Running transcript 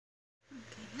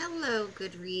Hello,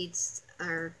 Goodreads,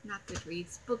 or not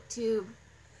Goodreads, BookTube.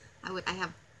 I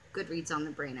have Goodreads on the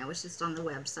brain. I was just on the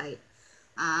website.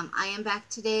 I am back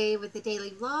today with the daily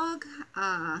vlog.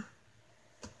 I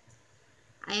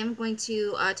am going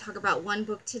to talk about one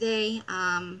book today.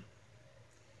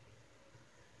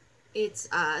 It's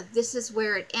This Is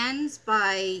Where It Ends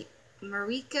by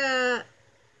Marieke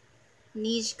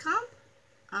Nijkamp.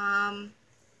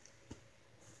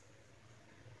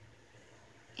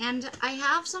 And I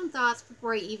have some thoughts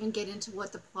before I even get into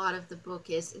what the plot of the book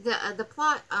is. The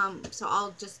plot, so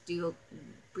I'll just do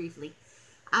briefly.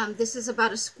 This is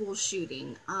about a school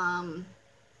shooting.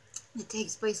 It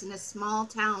takes place in a small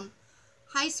town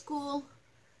high school.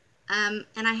 And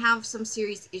I have some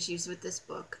serious issues with this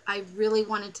book. I really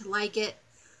wanted to like it.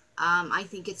 I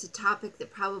think it's a topic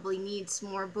that probably needs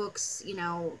more books, you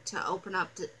know, to open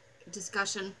up to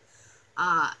discussion.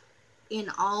 In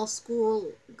all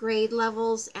school grade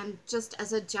levels, and just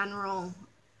as a general,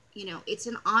 you know, it's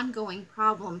an ongoing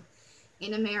problem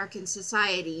in American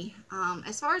society.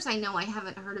 As far as I know, I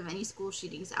haven't heard of any school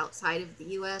shootings outside of the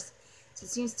U.S., so it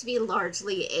seems to be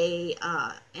largely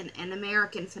an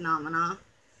American phenomena.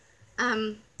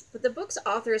 But the book's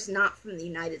author is not from the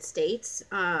United States,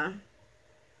 and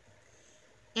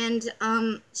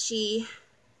she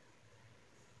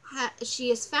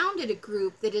has founded a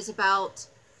group that is about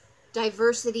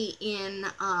diversity in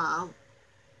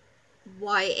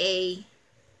YA,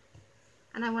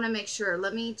 and I want to make sure,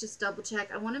 let me just double check.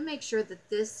 I want to make sure that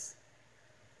this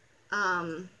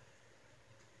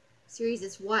series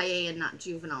is YA and not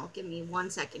juvenile. Give me 1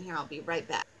 second here, I'll be right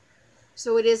back.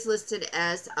 So it is listed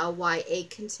as a YA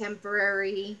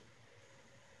contemporary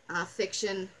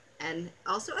fiction, and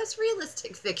also as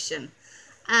realistic fiction.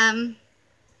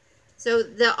 So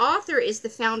the author is the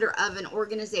founder of an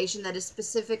organization that is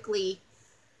specifically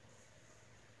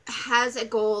has a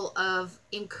goal of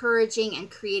encouraging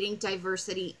and creating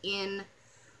diversity in,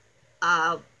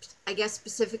 I guess,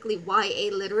 specifically YA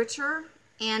literature.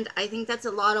 And I think that's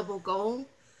a laudable goal.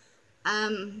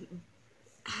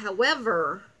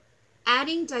 However,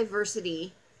 adding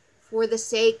diversity for the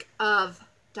sake of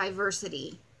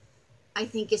diversity, I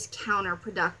think, is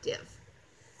counterproductive.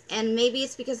 And maybe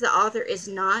it's because the author is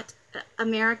not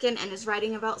American and is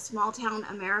writing about small town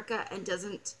America and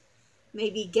doesn't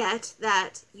maybe get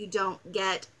that you don't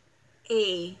get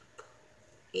a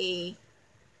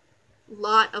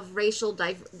lot of racial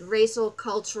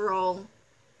cultural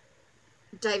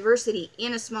diversity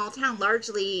in a small town.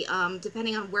 Largely,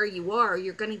 depending on where you are,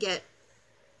 you're going to get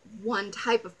one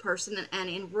type of person, and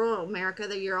in rural America,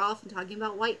 that you're often talking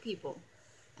about white people,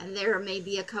 and there may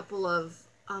be a couple of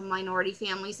minority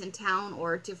families in town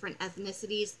or different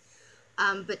ethnicities.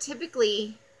 But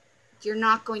typically, you're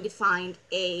not going to find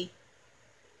a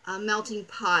melting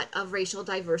pot of racial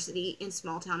diversity in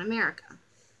small-town America.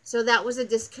 So that was a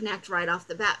disconnect right off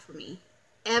the bat for me.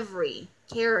 Every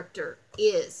character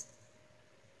is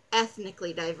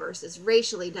ethnically diverse, is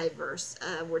racially diverse.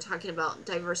 We're talking about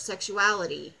diverse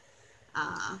sexuality,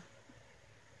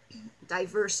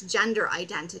 diverse gender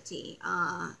identity,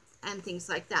 and things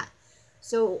like that.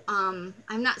 So, I'm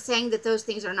not saying that those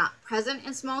things are not present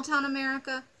in small-town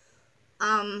America,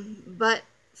 but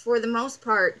for the most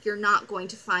part, you're not going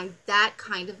to find that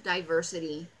kind of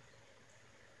diversity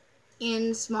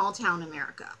in small-town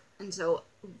America. And so,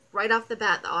 right off the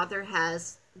bat, the author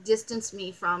has distanced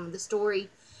me from the story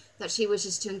that she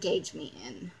wishes to engage me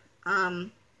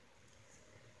in.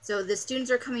 So, the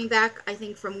students are coming back, I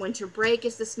think, from winter break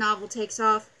as this novel takes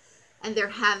off. And they're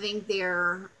having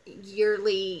their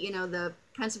yearly, you know, the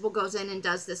principal goes in and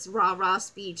does this rah-rah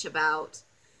speech about,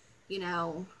 you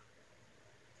know,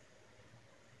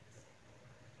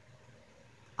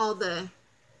 all the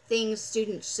things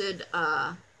students should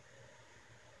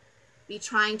be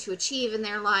trying to achieve in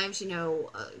their lives, you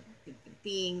know,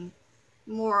 being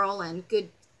moral and good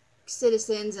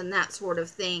citizens and that sort of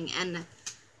thing. And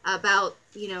about,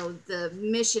 you know, the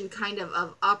mission kind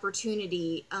of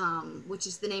opportunity, which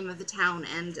is the name of the town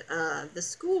and the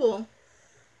school.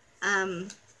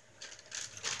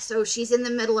 So she's in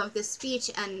the middle of this speech,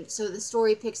 and so the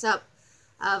story picks up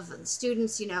of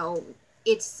students, you know,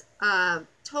 it's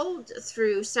told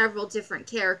through several different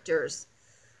characters.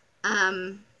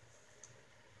 And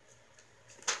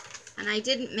I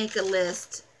didn't make a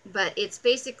list, but it's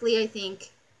basically, I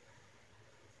think,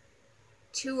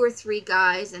 2 or 3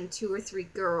 guys and 2 or 3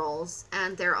 girls,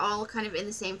 and they're all kind of in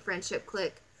the same friendship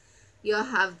clique. You'll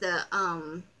have the,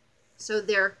 so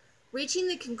they're reaching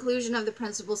the conclusion of the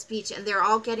principal's speech, and they're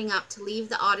all getting up to leave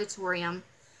the auditorium,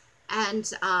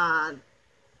 and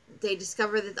they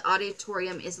discover that the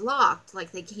auditorium is locked,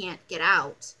 like they can't get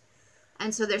out.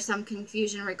 And so there's some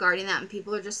confusion regarding that, and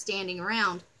people are just standing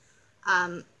around.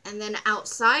 And then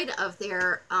outside of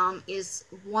there is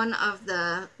one of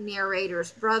the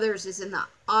narrator's brothers is in the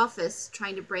office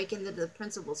trying to break into the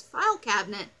principal's file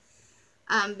cabinet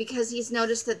because he's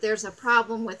noticed that there's a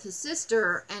problem with his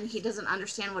sister and he doesn't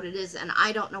understand what it is. And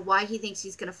I don't know why he thinks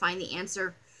he's going to find the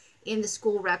answer in the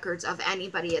school records of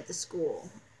anybody at the school.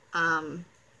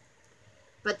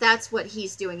 But that's what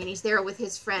he's doing. And he's there with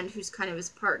his friend who's kind of his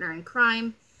partner in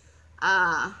crime.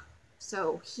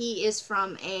 So he is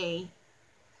from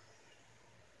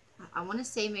I want to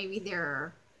say maybe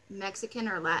they're Mexican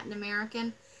or Latin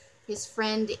American. His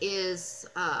friend is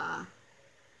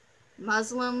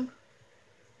Muslim.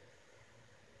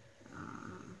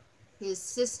 His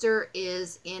sister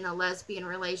is in a lesbian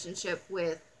relationship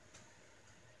with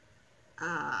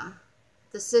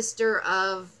the sister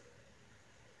of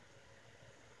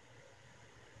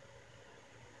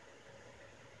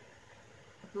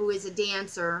who is a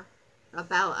dancer, a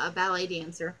ballet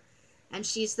dancer, and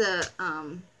she's the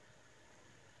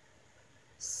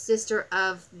sister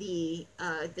of the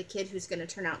kid who's going to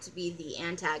turn out to be the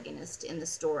antagonist in the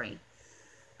story.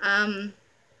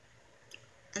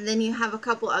 And then you have a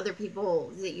couple other people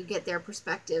that you get their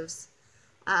perspectives.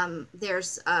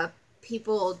 There's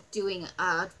people doing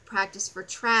practice for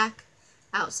track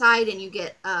outside, and you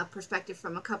get a perspective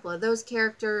from a couple of those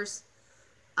characters.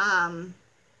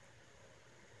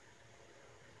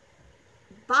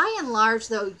 By and large,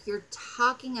 though, you're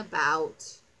talking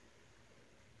about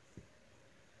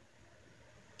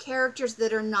characters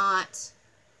that are not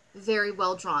very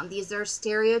well drawn. These are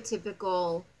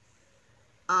stereotypical,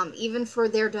 even for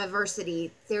their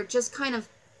diversity, they're just kind of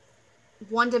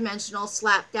one-dimensional,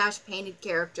 slapdash painted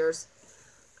characters.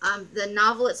 The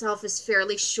novel itself is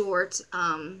fairly short,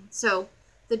 so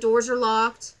the doors are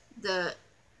locked, the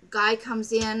guy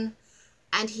comes in,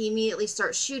 and he immediately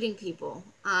starts shooting people.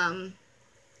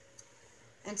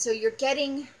 And so you're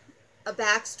getting a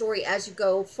backstory as you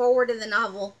go forward in the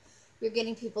novel. You're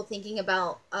getting people thinking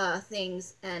about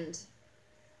things, and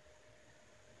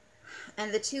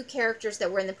the two characters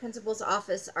that were in the principal's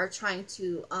office are trying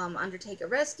to undertake a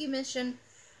rescue mission,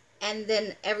 and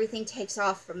then everything takes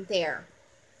off from there.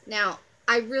 Now,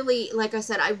 I really, like I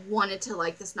said, I wanted to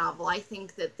like this novel. I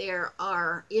think that there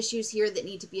are issues here that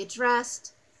need to be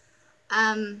addressed.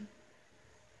 But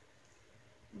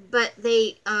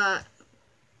the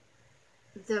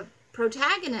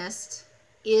protagonist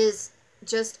is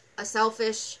just a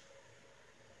selfish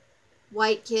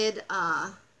white kid.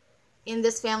 In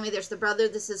this family, there's the brother,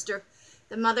 the sister.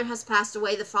 The mother has passed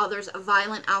away. The father's a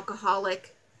violent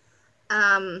alcoholic.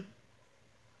 And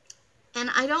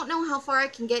I don't know how far I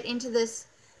can get into this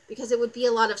because it would be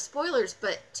a lot of spoilers,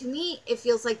 but to me, it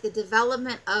feels like the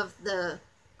development of the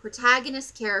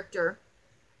protagonist character,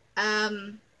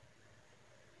 that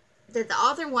the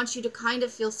author wants you to kind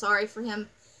of feel sorry for him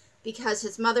because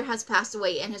his mother has passed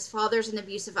away and his father's an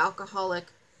abusive alcoholic.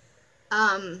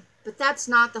 But that's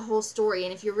not the whole story.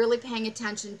 And if you're really paying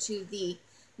attention to the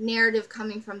narrative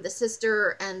coming from the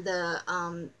sister and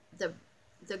the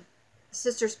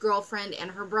sister's girlfriend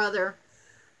and her brother,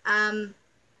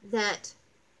 that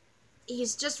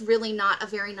he's just really not a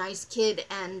very nice kid,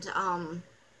 and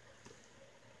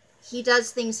he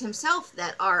does things himself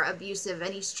that are abusive,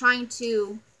 and he's trying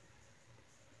to,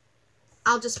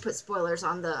 I'll just put spoilers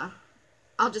on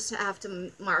I'll just have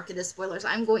to mark it as spoilers.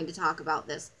 I'm going to talk about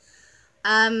this.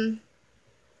 And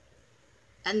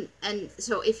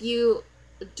so if you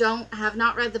have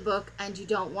not read the book and you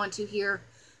don't want to hear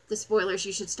the spoilers,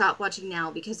 you should stop watching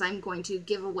now, because I'm going to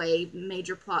give away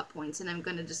major plot points, and I'm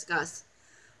going to discuss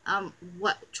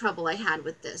what trouble I had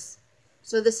with this.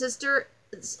 So the sister,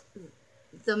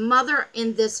 the mother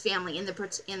in this family, in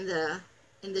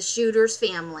the shooter's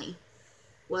family,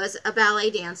 was a ballet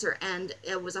dancer, and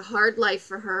it was a hard life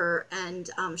for her, and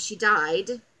she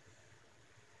died.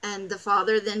 And the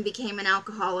father then became an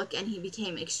alcoholic, and he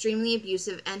became extremely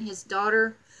abusive, and his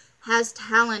daughter has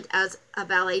talent as a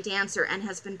ballet dancer and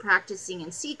has been practicing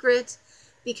in secret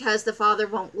because the father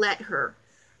won't let her.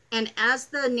 And as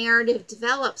the narrative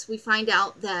develops, we find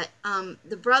out that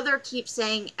the brother keeps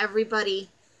saying, everybody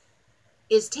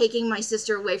is taking my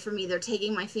sister away from me, they're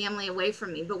taking my family away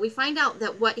from me. But we find out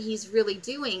that what he's really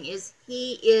doing is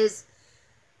he is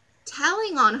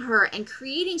telling on her and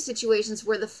creating situations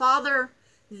where the father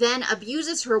then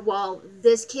abuses her while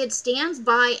this kid stands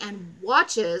by and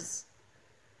watches,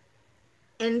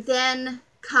 and then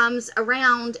comes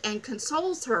around and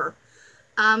consoles her.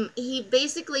 He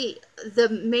basically, the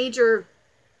major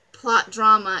plot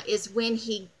drama is when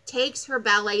he takes her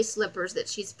ballet slippers that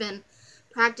she's been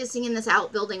practicing in this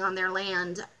outbuilding on their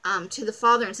land, to the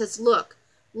father and says, look,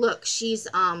 she's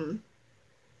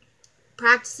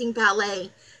practicing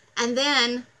ballet, and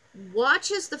then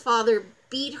watches the father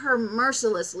beat her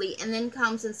mercilessly, and then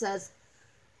comes and says,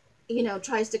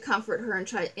 tries to comfort her and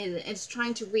is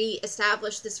trying to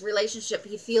reestablish this relationship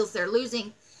he feels they're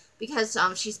losing, because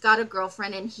she's got a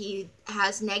girlfriend and he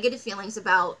has negative feelings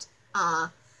about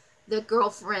the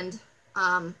girlfriend,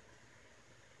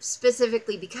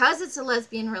 specifically because it's a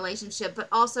lesbian relationship, but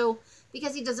also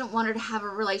because he doesn't want her to have a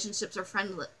relationships or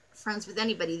friends with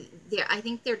anybody. I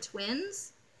think they're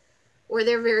twins, or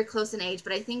they're very close in age,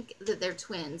 but I think that they're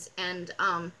twins, and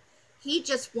he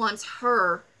just wants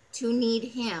her to need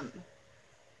him.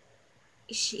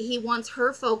 He wants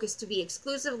her focus to be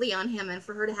exclusively on him, and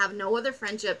for her to have no other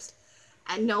friendships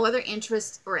and no other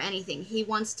interests or anything. He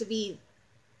wants to be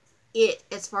it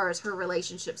as far as her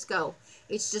relationships go.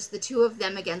 It's just the two of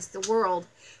them against the world,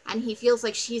 and he feels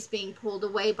like she's being pulled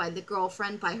away by the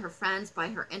girlfriend, by her friends, by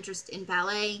her interest in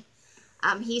ballet.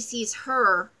 He sees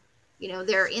her,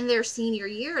 they're in their senior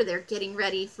year, they're getting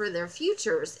ready for their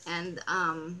futures, and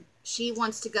she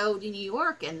wants to go to New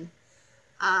York and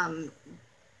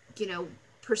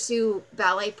pursue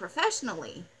ballet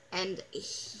professionally, and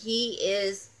he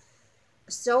is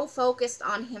so focused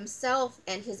on himself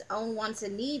and his own wants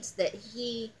and needs that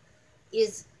he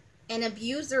is an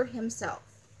abuser himself.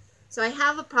 So I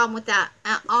have a problem with that.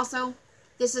 Also,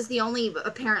 this is the only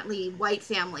apparently white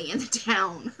family in the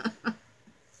town.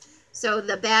 So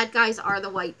the bad guys are the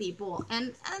white people,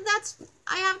 and that's,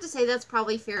 I have to say, that's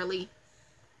probably fairly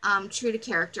true to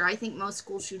character. I think most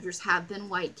school shooters have been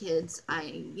white kids.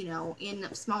 In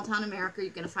small town America, you're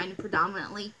going to find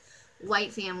predominantly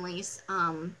white families.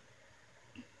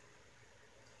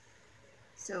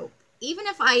 So even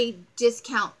if I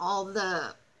discount all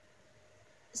the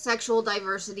sexual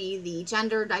diversity, the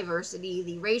gender diversity,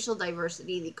 the racial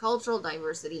diversity, the cultural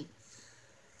diversity,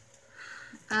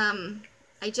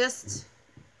 I just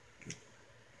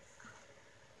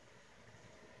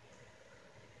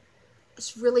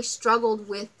really struggled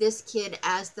with this kid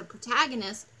as the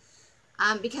protagonist,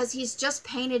 because he's just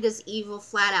painted as evil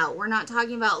flat out. We're not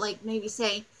talking about, like, maybe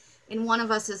say in One of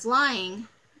Us is Lying.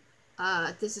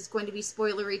 This is going to be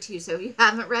spoilery too, so if you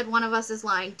haven't read One of Us is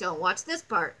Lying, don't watch this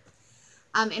part.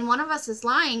 In One of Us is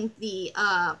Lying, the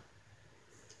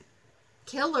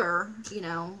killer,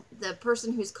 the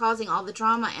person who's causing all the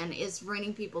drama and is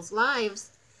ruining people's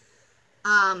lives,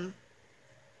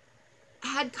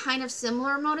 had kind of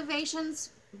similar motivations,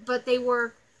 but they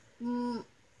were,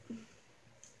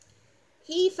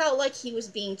 he felt like he was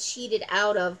being cheated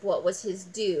out of what was his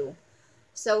due.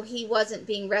 So he wasn't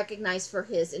being recognized for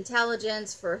his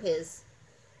intelligence, for his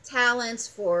talents,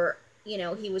 for,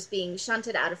 he was being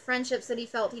shunted out of friendships that he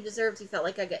felt he deserved. He felt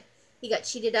like he got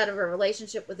cheated out of a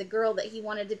relationship with a girl that he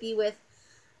wanted to be with.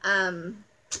 So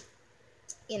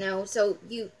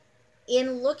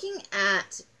in looking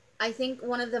at, I think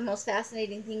one of the most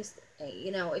fascinating things,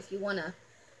 if you want to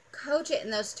coach it in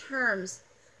those terms,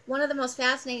 one of the most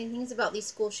fascinating things about these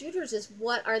school shooters is,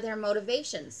 what are their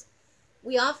motivations?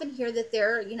 We often hear that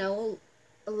they're,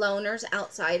 loners,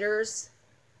 outsiders,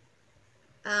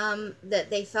 that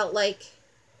they felt like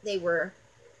they were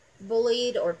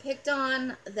bullied or picked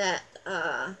on, that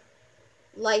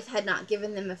life had not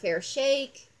given them a fair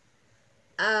shake.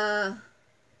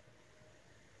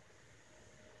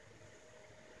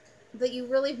 But you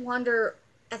really wonder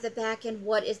at the back end,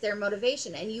 what is their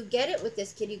motivation? And you get it with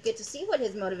this kid. You get to see what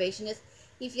his motivation is.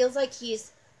 He feels like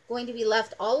he's going to be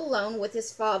left all alone with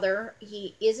his father.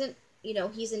 He isn't,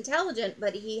 he's intelligent,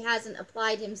 but he hasn't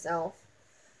applied himself.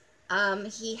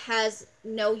 He has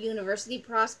no university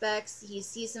prospects. He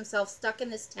sees himself stuck in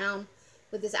this town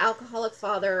with his alcoholic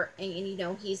father, and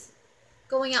he's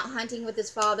going out hunting with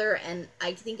his father, and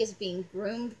I think is being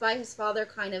groomed by his father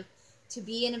kind of to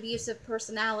be an abusive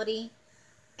personality.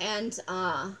 And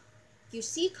you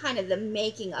see kind of the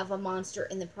making of a monster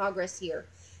in the progress here.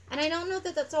 And I don't know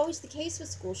that that's always the case with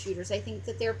school shooters. I think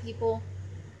that there are people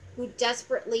who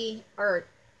desperately are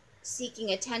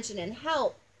seeking attention and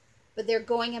help, but they're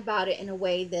going about it in a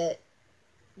way that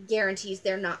guarantees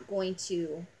they're not going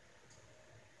to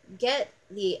get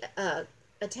the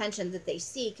attention that they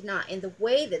seek, not in the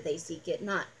way that they seek it,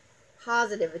 not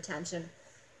positive attention.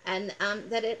 And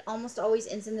that it almost always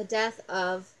ends in the death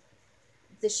of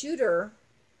the shooter,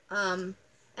 and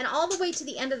all the way to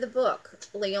the end of the book.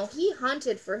 He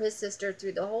hunted for his sister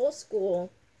through the whole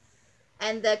school,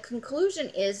 and the conclusion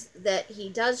is that he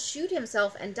does shoot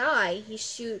himself and die. He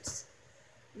shoots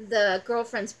the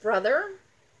girlfriend's brother,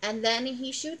 and then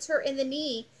he shoots her in the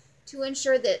knee to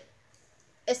ensure that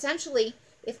essentially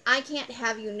If I can't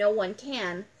have you, no one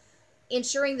can.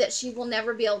 Ensuring that she will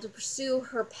never be able to pursue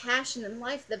her passion in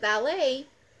life, the ballet,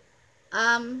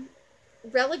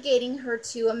 relegating her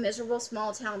to a miserable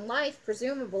small town life,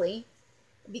 presumably,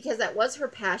 because that was her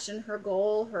passion, her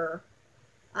goal, her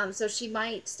so she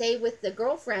might stay with the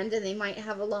girlfriend and they might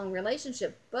have a long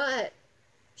relationship, but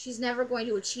she's never going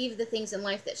to achieve the things in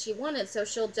life that she wanted, so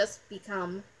she'll just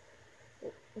become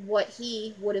what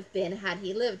he would have been had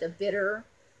he lived, a bitter,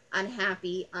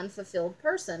 unhappy, unfulfilled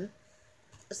person.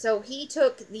 So he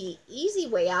took the easy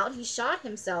way out. He shot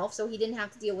himself so he didn't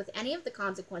have to deal with any of the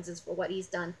consequences for what he's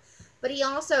done. But he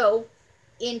also,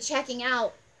 in checking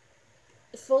out,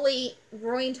 fully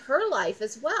ruined her life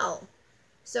as well.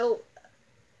 So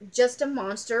just a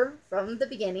monster from the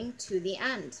beginning to the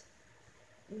end.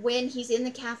 When he's in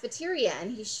the cafeteria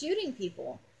and he's shooting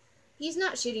people, he's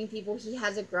not shooting people he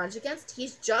has a grudge against.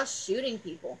 He's just shooting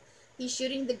people. He's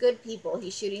shooting the good people.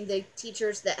 He's shooting the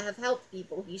teachers that have helped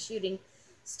people. He's shooting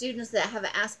students that have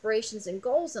aspirations and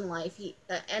goals in life.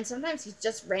 And sometimes he's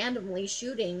just randomly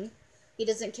shooting. He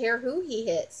doesn't care who he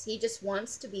hits. He just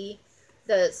wants to be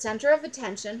the center of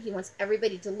attention. He wants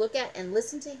everybody to look at and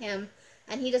listen to him,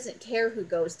 and he doesn't care who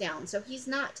goes down. So he's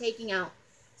not taking out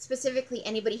specifically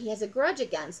anybody he has a grudge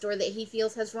against or that he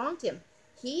feels has wronged him.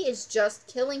 He is just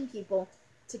killing people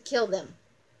to kill them.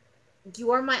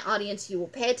 You are my audience. You will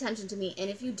pay attention to me,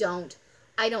 and if you don't,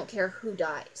 I don't care who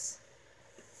dies.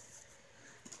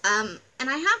 And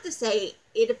I have to say,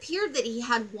 it appeared that he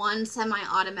had one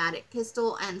semi-automatic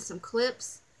pistol and some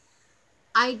clips.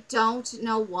 I don't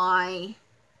know why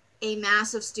a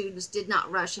mass of students did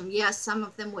not rush him. Yes, some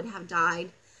of them would have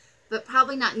died, but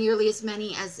probably not nearly as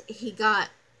many as he got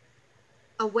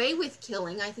away with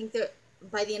killing. I think that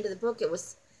by the end of the book, it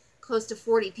was close to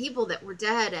 40 people that were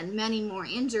dead and many more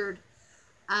injured.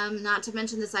 Not to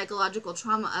mention the psychological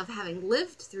trauma of having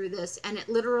lived through this, and it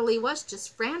literally was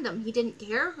just random. He didn't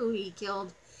care who he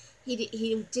killed. He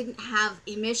didn't have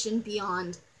a mission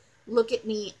beyond, look at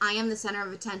me, I am the center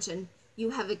of attention. You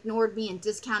have ignored me and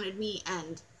discounted me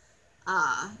and,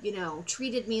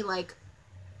 treated me like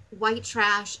white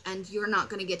trash, and you're not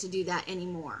going to get to do that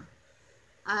anymore.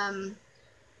 And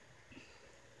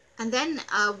then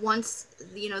once,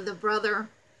 the brother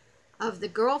of the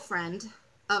girlfriend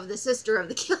of the sister of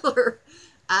the killer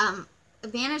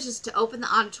manages to open the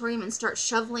auditorium and start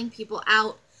shoveling people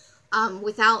out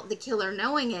without the killer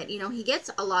knowing it. He gets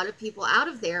a lot of people out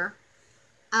of there.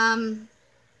 And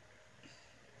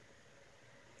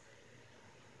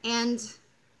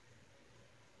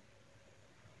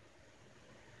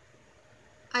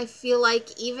I feel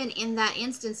like even in that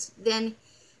instance, then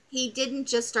he didn't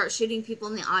just start shooting people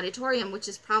in the auditorium, which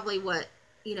is probably what,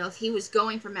 if he was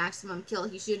going for maximum kill,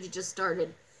 he should have just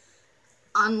started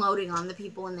unloading on the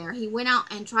people in there. He went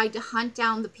out and tried to hunt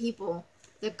down the people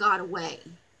that got away.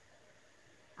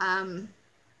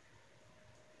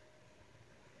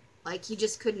 Like he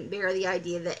just couldn't bear the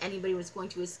idea that anybody was going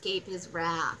to escape his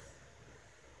wrath.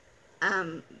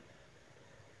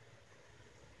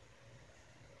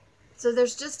 So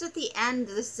there's just at the end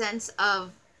the sense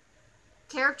of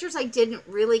characters I didn't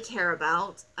really care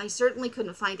about. I certainly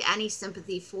couldn't find any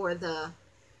sympathy for the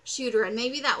shooter, and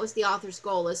maybe that was the author's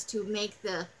goal, is to make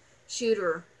the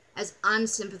shooter as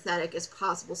unsympathetic as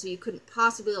possible so you couldn't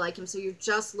possibly like him, so you're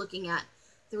just looking at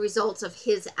the results of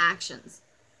his actions.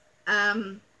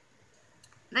 And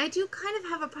I do kind of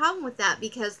have a problem with that,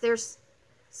 because there's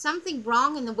something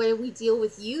wrong in the way we deal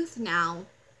with youth now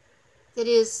that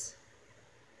is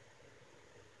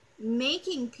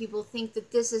making people think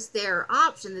that this is their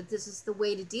option, that this is the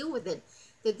way to deal with it,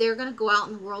 that they're going to go out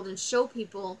in the world and show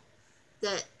people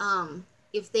that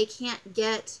if they can't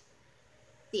get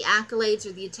the accolades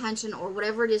or the attention or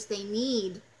whatever it is they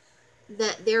need,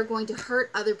 that they're going to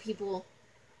hurt other people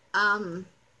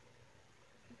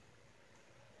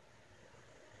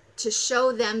to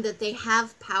show them that they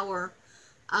have power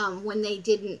when they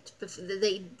didn't,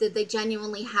 that they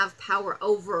genuinely have power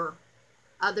over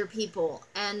other people.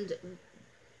 And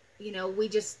we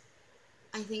just,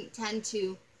 I think, tend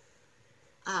to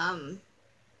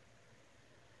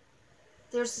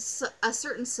there's a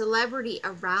certain celebrity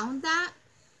around that,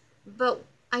 but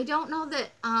I don't know that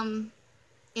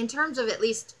in terms of at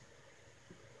least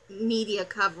media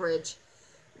coverage,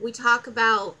 we talk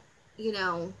about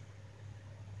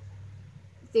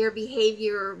their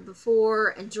behavior before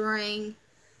and during,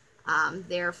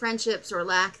 their friendships or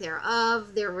lack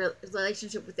thereof, their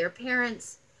relationship with their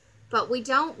parents, but we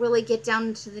don't really get down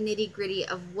into the nitty-gritty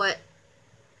of what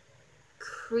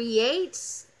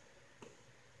creates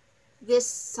this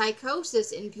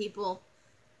psychosis in people,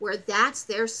 where that's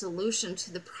their solution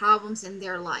to the problems in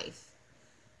their life.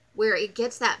 where it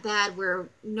gets that bad where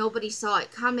nobody saw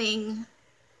it coming,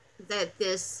 that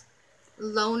this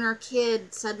loner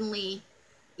kid suddenly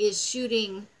is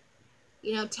shooting,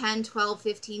 10, 12,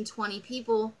 15, 20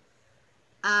 people,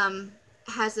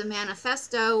 has a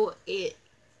manifesto.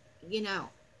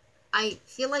 I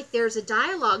feel like there's a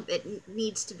dialogue that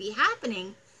needs to be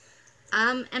happening.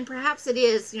 And perhaps it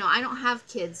is, I don't have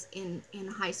kids in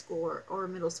high school or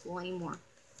middle school anymore.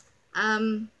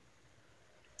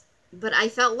 But I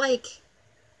felt like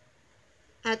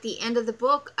at the end of the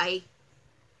book,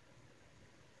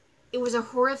 it was a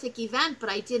horrific event, but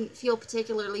I didn't feel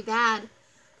particularly bad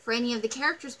for any of the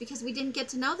characters because we didn't get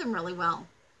to know them really well.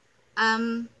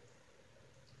 The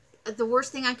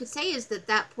worst thing I could say is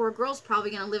that poor girl's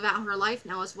probably going to live out her life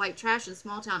now as white trash in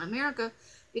small town America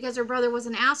because her brother was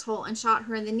an asshole and shot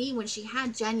her in the knee when she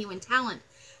had genuine talent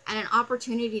and an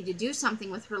opportunity to do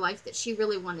something with her life that she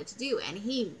really wanted to do. And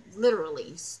he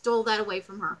literally stole that away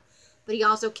from her. But he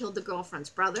also killed the girlfriend's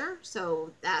brother,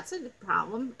 so that's a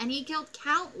problem. And he killed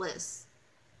countless,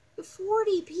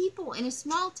 40 people in a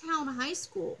small town high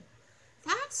school.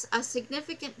 That's a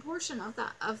significant portion of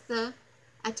the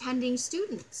attending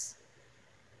students.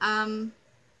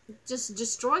 Just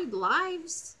destroyed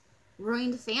lives,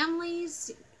 ruined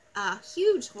families, a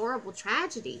huge, horrible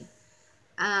tragedy.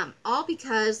 All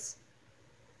because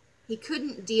he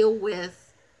couldn't deal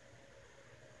with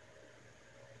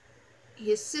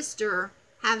his sister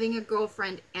having a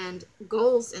girlfriend and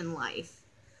goals in life.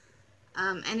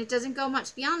 And it doesn't go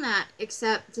much beyond that,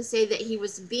 except to say that he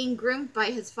was being groomed by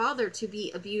his father to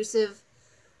be abusive,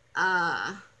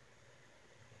 to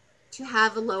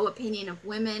have a low opinion of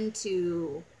women,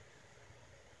 to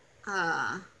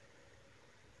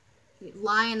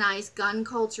lionize gun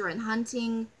culture and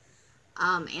hunting,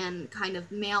 and kind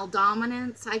of male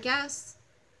dominance, I guess.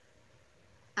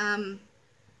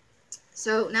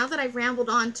 So now that I've rambled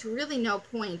on to really no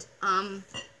point,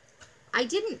 I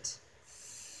didn't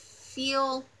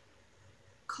feel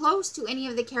close to any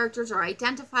of the characters or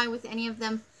identify with any of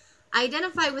them. I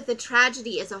identify with the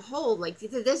tragedy as a whole. Like,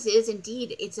 this is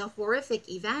indeed, it's a horrific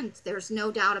event. There's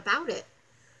no doubt about it.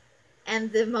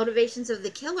 And the motivations of the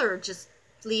killer just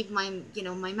leave my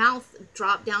mouth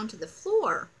drop down to the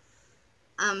floor.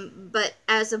 But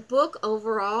as a book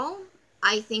overall,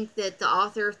 I think that the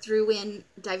author threw in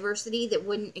diversity that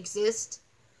wouldn't exist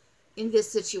in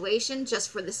this situation just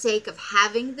for the sake of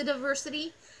having the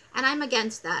diversity. And I'm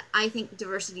against that. I think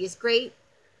diversity is great.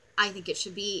 I think it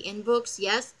should be in books,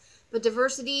 yes. But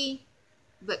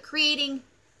creating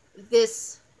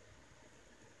this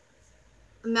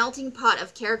melting pot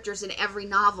of characters in every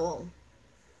novel,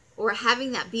 or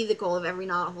having that be the goal of every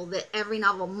novel, that every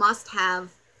novel must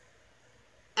have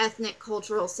ethnic,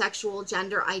 cultural, sexual,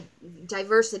 gender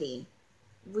diversity,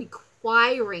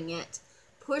 requiring it,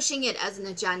 pushing it as an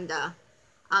agenda,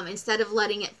 instead of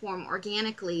letting it form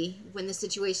organically when the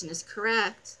situation is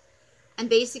correct, and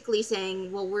basically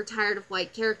saying, well, we're tired of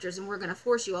white characters and we're going to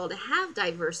force you all to have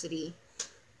diversity.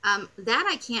 That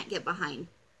I can't get behind.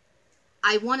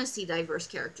 I want to see diverse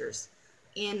characters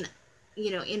in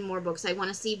more books. I want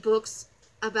to see books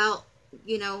about,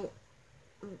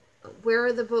 where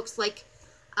are the books like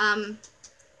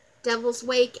Devil's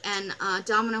Wake and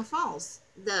Domino Falls?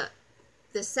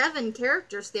 The 7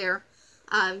 characters there,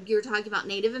 you're talking about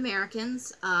Native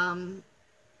Americans,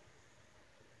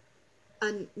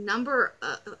 a number,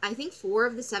 I think 4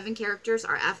 of the 7 characters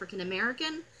are African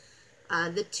American.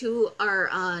 The 2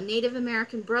 are Native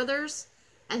American brothers.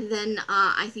 And then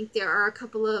I think there are a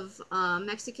couple of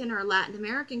Mexican or Latin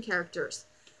American characters.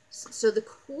 So the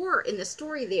core in the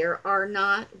story there are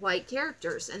not white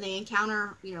characters. And they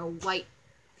encounter, white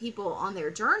people on their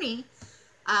journey.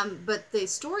 But the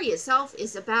story itself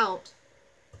is about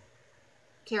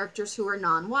characters who are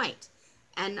non-white.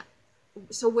 And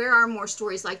so where are more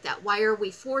stories like that? Why are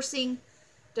we forcing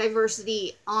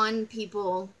diversity on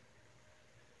people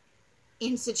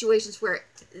in situations where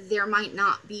there might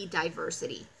not be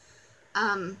diversity?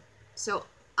 So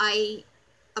I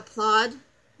applaud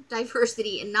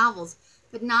diversity in novels,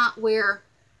 but not where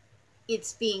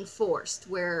it's being forced,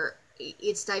 where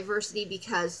it's diversity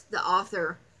because the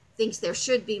author thinks there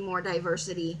should be more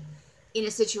diversity in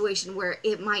a situation where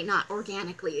it might not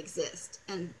organically exist.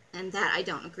 And that I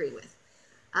don't agree with.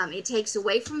 It takes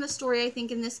away from the story, I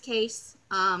think, in this case.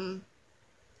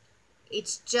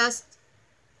 It's just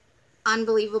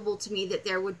unbelievable to me that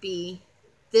there would be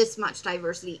this much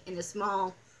diversity in a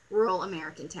small rural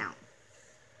American town.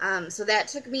 So that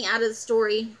took me out of the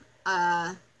story.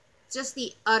 Just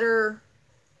the utter,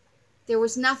 there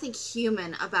was nothing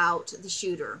human about the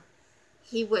shooter.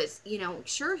 He was,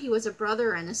 sure, he was a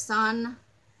brother and a son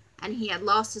and he had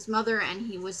lost his mother, and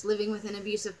he was living with an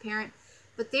abusive parent.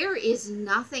 But there is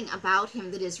nothing about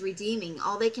him that is redeeming.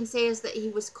 All they can say is that he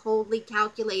was coldly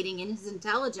calculating in his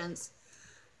intelligence.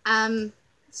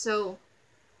 So,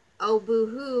 oh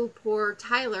boo-hoo, poor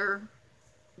Tyler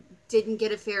didn't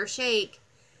get a fair shake,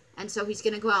 and so he's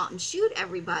going to go out and shoot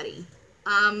everybody.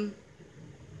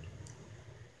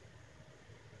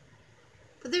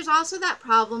 But there's also that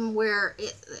problem where,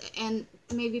 and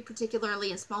maybe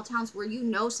particularly in small towns, where you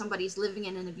know somebody's living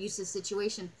in an abusive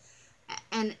situation.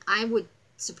 And I would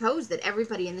suppose that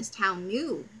everybody in this town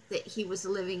knew that he was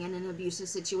living in an abusive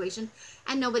situation,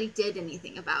 and nobody did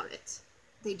anything about it.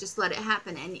 They just let it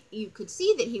happen. And you could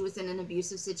see that he was in an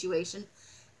abusive situation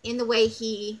in the way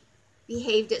he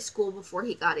behaved at school before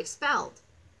he got expelled.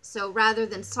 So rather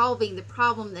than solving the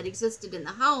problem that existed in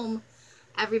the home,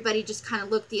 everybody just kind of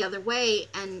looked the other way,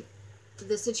 and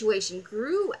the situation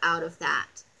grew out of that.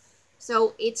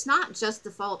 So it's not just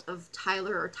the fault of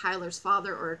Tyler or Tyler's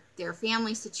father or their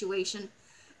family situation.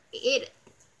 It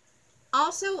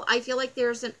also, I feel like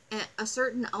there's a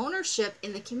certain ownership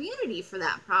in the community for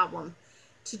that problem.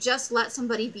 To just let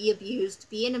somebody be abused,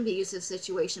 be in an abusive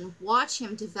situation, watch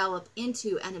him develop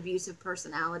into an abusive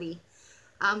personality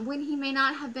when he may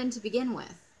not have been to begin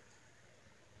with.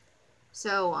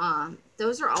 So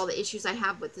those are all the issues I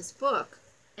have with this book.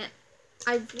 And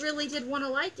I really did want to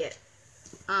like it,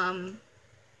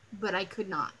 but I could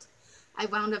not. I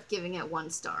wound up giving it 1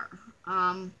 star.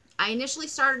 I initially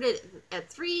started it at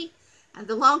 3, and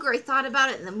the longer I thought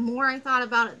about it, and the more I thought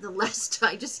about it, the less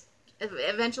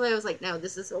eventually I was like, no,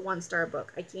 this is a 1-star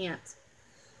book. I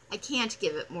can't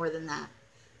give it more than that.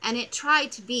 And it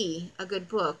tried to be a good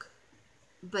book,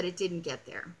 but it didn't get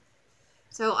there.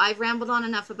 So I've rambled on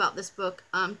enough about this book.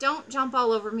 Don't jump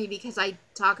all over me because I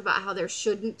talk about how there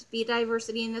shouldn't be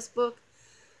diversity in this book.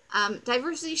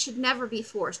 Diversity should never be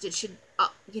forced. It should,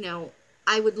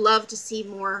 I would love to see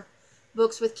more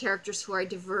books with characters who are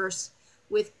diverse,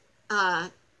 with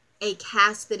a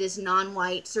cast that is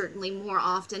non-white, certainly more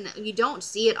often. You don't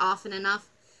see it often enough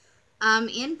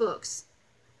in books.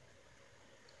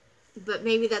 But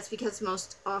maybe that's because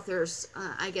most authors,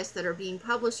 I guess, that are being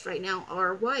published right now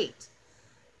are white.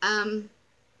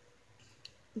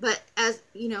 But as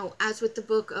with the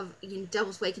book of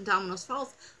Devil's Wake and Domino's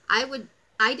Falls, I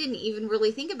didn't even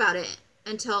really think about it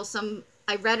until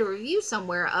I read a review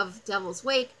somewhere of Devil's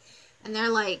Wake, and they're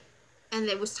like, and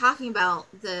it was talking about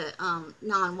the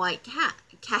non-white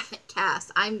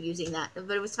cast. I'm using that,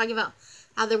 but it was talking about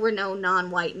how there were no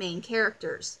non-white main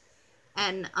characters,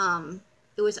 and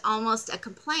it was almost a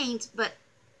complaint, but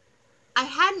I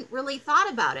hadn't really thought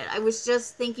about it. I was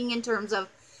just thinking in terms of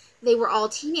they were all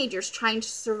teenagers trying to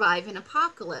survive an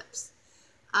apocalypse.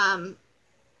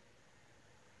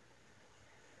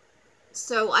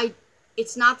 So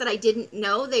it's not that I didn't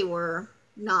know they were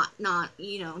not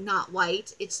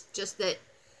white. It's just that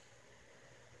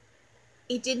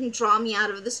it didn't draw me out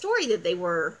of the story that they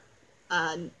were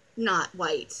not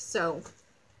white. So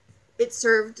it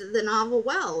served the novel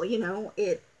well,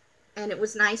 and it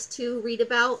was nice to read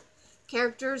about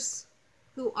characters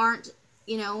who aren't,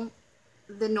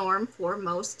 the norm for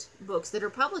most books that are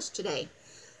published today.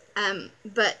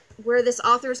 But where this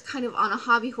author is kind of on a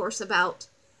hobby horse about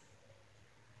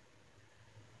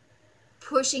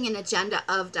pushing an agenda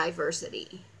of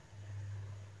diversity.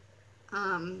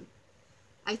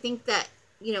 I think that,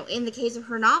 in the case of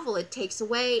her novel, it takes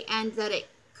away, and that it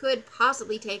could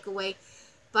possibly take away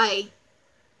by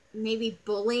maybe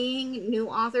bullying new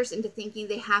authors into thinking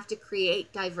they have to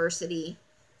create diversity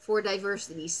for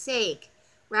diversity's sake,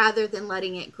 rather than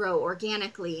letting it grow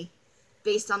organically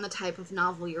based on the type of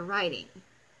novel you're writing.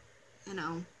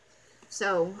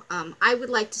 So I would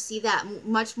like to see that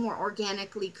much more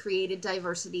organically created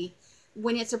diversity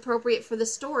when it's appropriate for the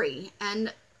story.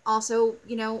 And also,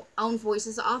 own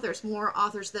voices of authors, more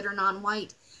authors that are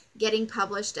non-white getting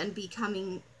published and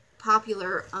becoming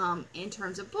popular in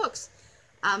terms of books.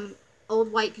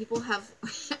 Old white people have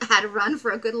had a run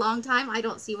for a good long time. I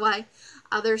don't see why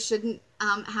others shouldn't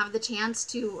have the chance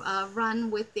to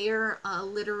run with their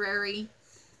literary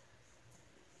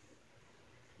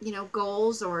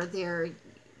goals, or their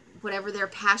whatever their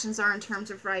passions are in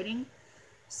terms of writing.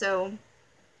 So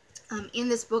in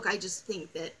this book, I just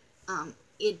think that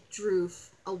it drew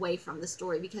away from the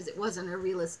story because it wasn't a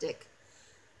realistic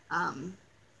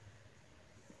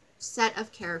set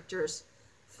of characters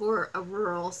for a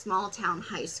rural small town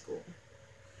high school.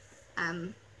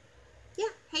 Yeah,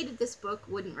 hated this book,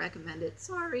 wouldn't recommend it.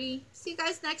 Sorry. See you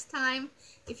guys next time.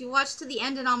 If you watched to the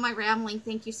end and all my rambling,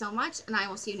 thank you so much, and I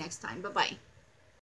will see you next time. Bye-bye.